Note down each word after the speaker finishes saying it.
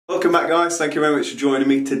Welcome back guys, thank you very much for joining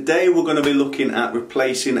me. Today we're going to be looking at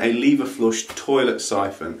replacing a lever flush toilet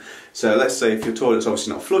siphon. So let's say if your toilet's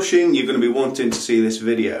obviously not flushing, you're going to be wanting to see this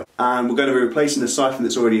video. And we're going to be replacing the siphon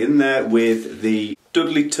that's already in there with the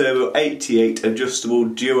Dudley Turbo 88 adjustable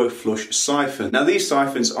Duoflush siphon. Now these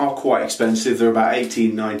siphons are quite expensive, they're about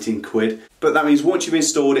 18-19 quid. But that means once you've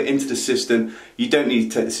installed it into the system, you don't need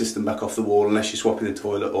to take the system back off the wall unless you're swapping the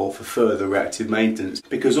toilet or for further reactive maintenance.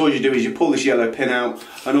 Because all you do is you pull this yellow pin out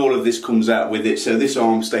and all of this comes out with it, so this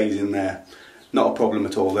arm stays in there. Not a problem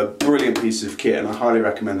at all. They're brilliant pieces of kit and I highly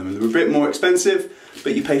recommend them. They're a bit more expensive,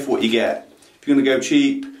 but you pay for what you get. If you're going to go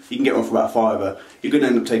cheap, you can get one for about £5. You're going to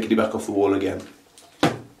end up taking it back off the wall again.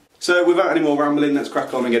 So without any more rambling, let's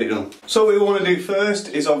crack on and get it done. So what we want to do first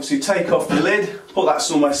is obviously take off the lid, put that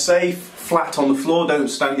somewhere safe, flat on the floor, don't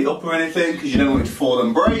stand it up or anything because you don't want it to fall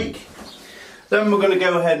and break. Then we're going to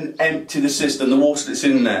go ahead and empty the system, the water that's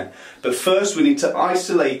in there. But first we need to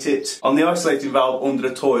isolate it on the isolating valve under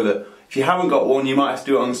the toilet. If you haven't got one, you might have to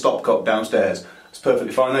do it on the stopcock downstairs. It's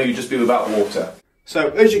perfectly fine, though, you just be without water. So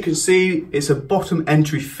as you can see, it's a bottom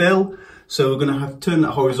entry fill. So we're going to have to turn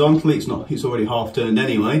that horizontally. It's already half turned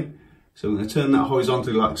anyway. So we're going to turn that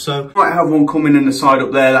horizontally like so. You might have one coming in the side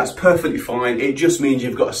up there, that's perfectly fine. It just means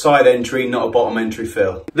you've got a side entry, not a bottom entry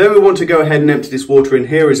fill. Then we want to go ahead and empty this water in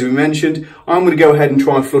here, as we mentioned. I'm going to go ahead and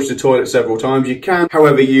try and flush the toilet several times. You can,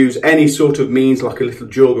 however, use any sort of means like a little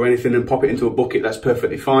jug or anything and pop it into a bucket, that's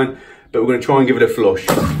perfectly fine. But we're going to try and give it a flush.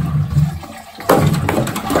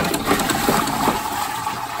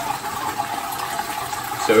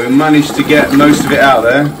 So we managed to get most of it out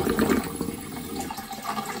there.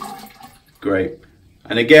 Great.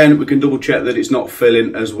 And again, we can double check that it's not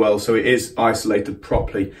filling as well, so it is isolated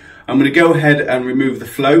properly. I'm going to go ahead and remove the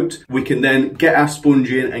float. We can then get our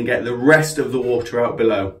sponge in and get the rest of the water out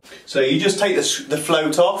below. So you just take the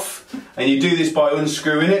float off, and you do this by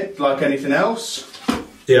unscrewing it like anything else.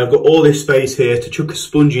 Yeah, I've got all this space here to chuck a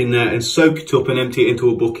sponge in there and soak it up and empty it into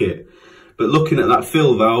a bucket. But looking at that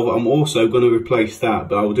fill valve, I'm also going to replace that,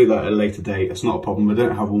 but I will do that at a later date. That's not a problem, I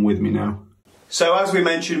don't have one with me now. So as we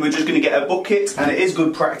mentioned, we're just going to get a bucket, and it is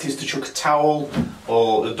good practice to chuck a towel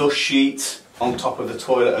or a dust sheet on top of the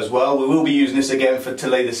toilet as well. We will be using this again to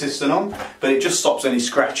lay the cistern on, but it just stops any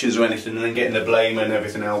scratches or anything and then getting the blame and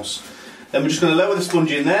everything else. Then we're just going to lower the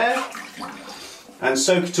sponge in there and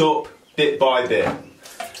soak it up bit by bit.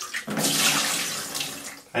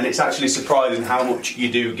 And it's actually surprising how much you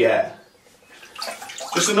do get.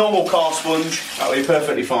 Just a normal car sponge, that'll be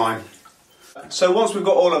perfectly fine. So once we've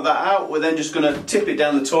got all of that out, we're then just going to tip it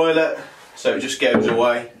down the toilet so it just goes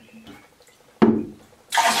away.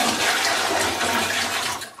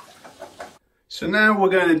 So now we're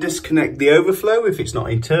going to disconnect the overflow if it's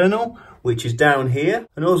not internal, which is down here.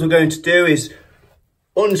 And all we're going to do is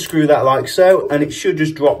unscrew that like so, and it should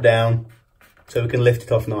just drop down so we can lift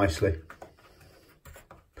it off nicely.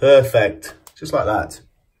 Perfect, just like that.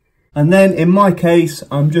 And then in my case,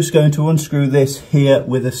 I'm just going to unscrew this here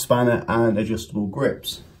with a spanner and adjustable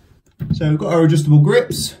grips. So we've got our adjustable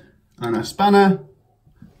grips and our spanner.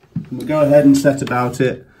 And we'll go ahead and set about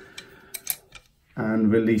it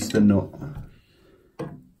and release the nut.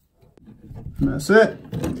 And that's it.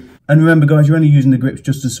 And remember guys, you're only using the grips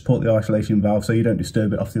just to support the isolation valve so you don't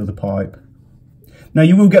disturb it off the other pipe. Now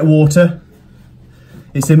you will get water.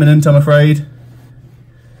 It's imminent, I'm afraid.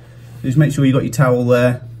 Just make sure you got your towel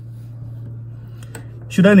there.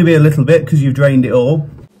 Should only be a little bit because you've drained it all.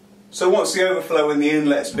 So once the overflow in the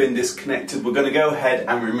inlet's been disconnected, we're going to go ahead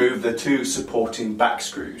and remove the two supporting back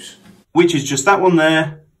screws, which is just that one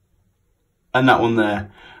there and that one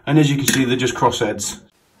there. And as you can see, they're just crossheads.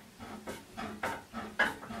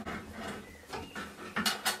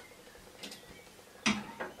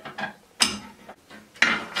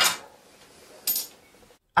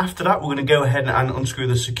 After that, we're going to go ahead and unscrew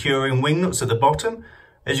the securing wing nuts at the bottom.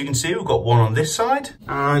 As you can see, we've got one on this side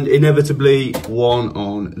and inevitably one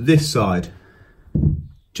on this side,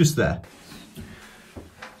 just there.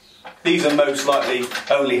 These are most likely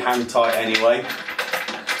only hand tight anyway.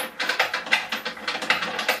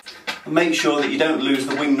 And make sure that you don't lose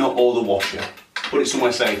the wing nut or the washer. Put it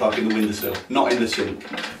somewhere safe, like in the windowsill, not in the sink.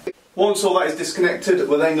 Once all that is disconnected,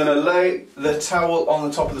 we're then going to lay the towel on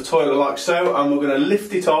the top of the toilet like so, and we're going to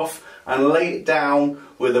lift it off and lay it down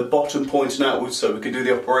with the bottom pointing outwards so we can do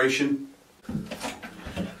the operation.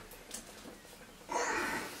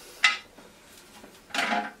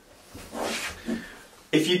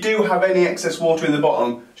 If you do have any excess water in the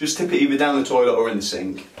bottom, just tip it either down the toilet or in the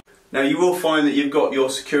sink. Now you will find that you've got your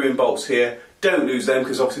securing bolts here. Don't lose them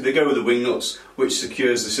because obviously they go with the wing nuts, which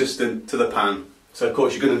secures the cistern to the pan. So of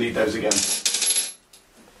course you're going to need those again.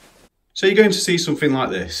 So you're going to see something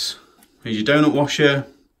like this. Here's your donut washer,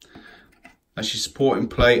 that's your supporting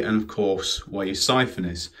plate, and of course where your siphon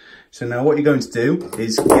is. So now what you're going to do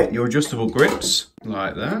is get your adjustable grips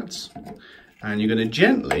like that, and you're going to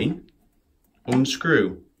gently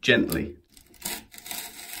unscrew, gently.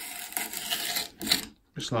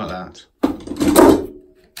 Just like that.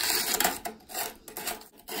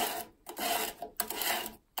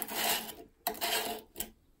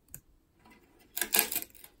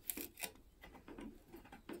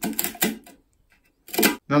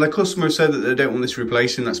 Now the customer said that they don't want this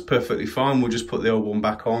replacing, that's perfectly fine, we'll just put the old one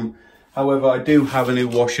back on. However, I do have a new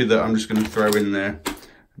washer that I'm just going to throw in there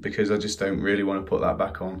because I just don't really want to put that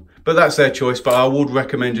back on. But that's their choice, but I would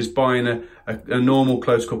recommend just buying a normal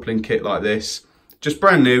close coupling kit like this. Just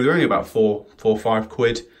brand new, they're only about four or five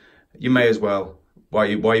quid. You may as well, while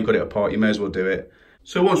you've got it apart, you may as well do it.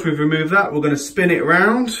 So once we've removed that, we're going to spin it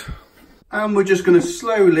around and we're just going to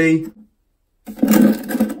slowly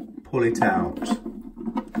pull it out.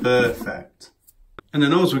 Perfect. And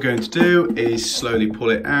then all we're going to do is slowly pull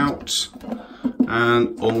it out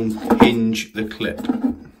and unhinge the clip.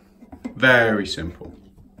 Very simple.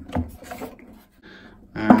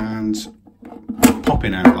 And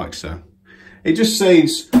popping out like so. It just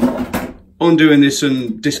saves undoing this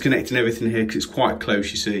and disconnecting everything here because it's quite close,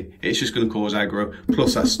 you see. It's just going to cause aggro.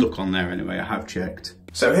 Plus that's stuck on there anyway, I have checked.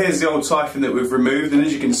 So here's the old siphon that we've removed, and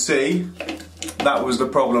as you can see, that was the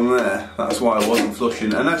problem there. That's why I wasn't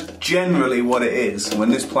flushing, and that's generally what it is. When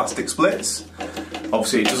this plastic splits,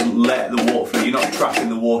 obviously it doesn't let the water through. You're not trapping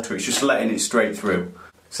the water, it's just letting it straight through.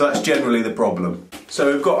 So that's generally the problem.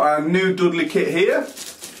 So we've got our new Dudley kit here.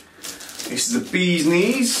 This is a bee's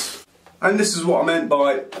knees, and this is what I meant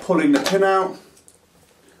by pulling the pin out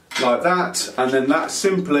like that, and then that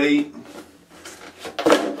simply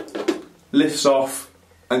lifts off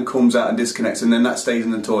and comes out and disconnects, and then that stays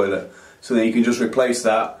in the toilet. So then you can just replace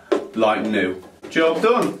that like new. Job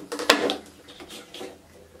done.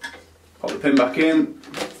 Pop the pin back in.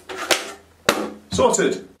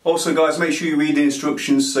 Sorted. Also guys, make sure you read the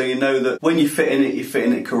instructions so you know that when you're fitting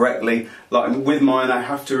it correctly. Like with mine, I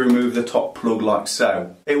have to remove the top plug like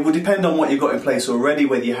so. It will depend on what you've got in place already,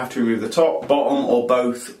 whether you have to remove the top, bottom or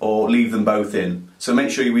both, or leave them both in. So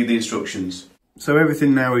make sure you read the instructions. So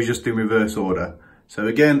everything now is just in reverse order. So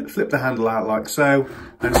again, flip the handle out like so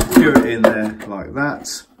and secure it in there like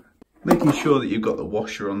that. Making sure that you've got the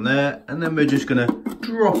washer on there, and then we're just going to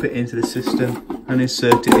drop it into the system and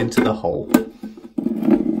insert it into the hole.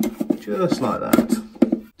 Just like that.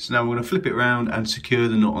 So now we're going to flip it around and secure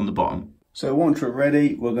the nut on the bottom. So once we're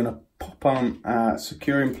ready, we're going to pop on our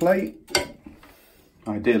securing plate.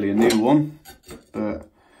 Ideally a new one, but we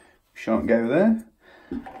shan't go there.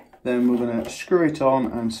 Then we're going to screw it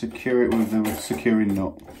on and secure it with the securing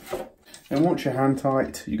nut. And once you're hand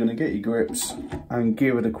tight, you're going to get your grips and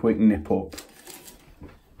give it a quick nip up.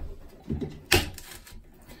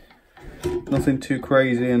 Nothing too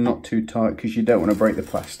crazy and not too tight because you don't want to break the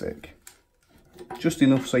plastic. Just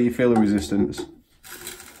enough so you feel the resistance.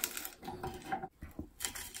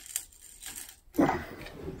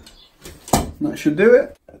 That should do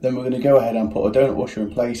it. Then we're going to go ahead and put a donut washer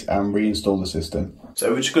in place and reinstall the system.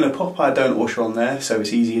 So we're just going to pop our donut washer on there so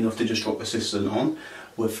it's easy enough to just drop the system on.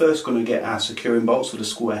 We're first going to get our securing bolts with the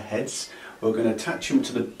square heads. We're going to attach them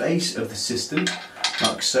to the base of the system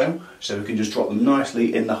like so we can just drop them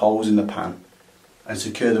nicely in the holes in the pan and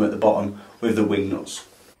secure them at the bottom with the wing nuts.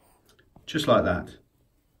 Just like that.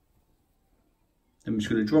 Then we're just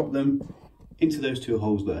going to drop them into those two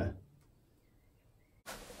holes there.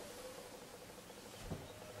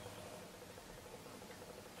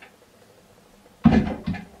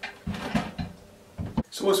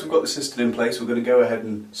 So once we've got the system in place, we're going to go ahead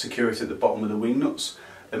and secure it at the bottom of the wing nuts.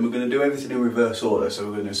 Then we're going to do everything in reverse order. So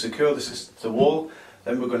we're going to secure the system to the wall,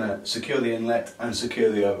 then we're going to secure the inlet and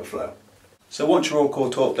secure the overflow. So once you're all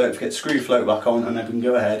caught up, don't forget to screw your float back on, and then we can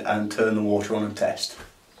go ahead and turn the water on and test.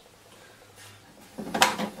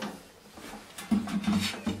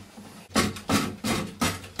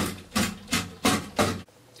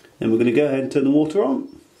 Then we're going to go ahead and turn the water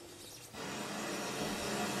on.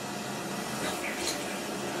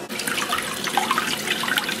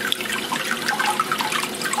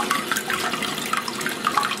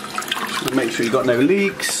 Make sure you've got no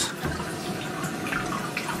leaks.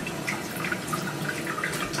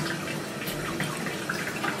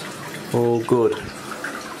 All good.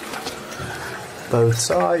 Both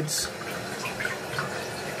sides.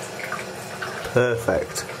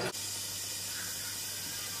 Perfect.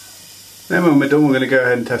 Then when we're done, we're going to go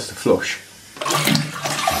ahead and test the flush.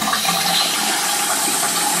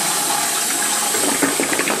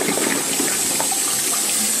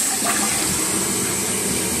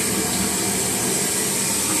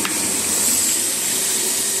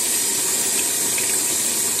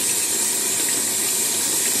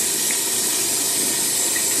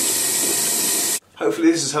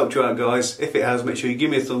 Hopefully this has helped you out, guys. If it has, make sure you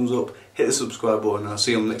give me a thumbs up, hit the subscribe button, and I'll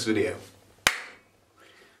see you on the next video.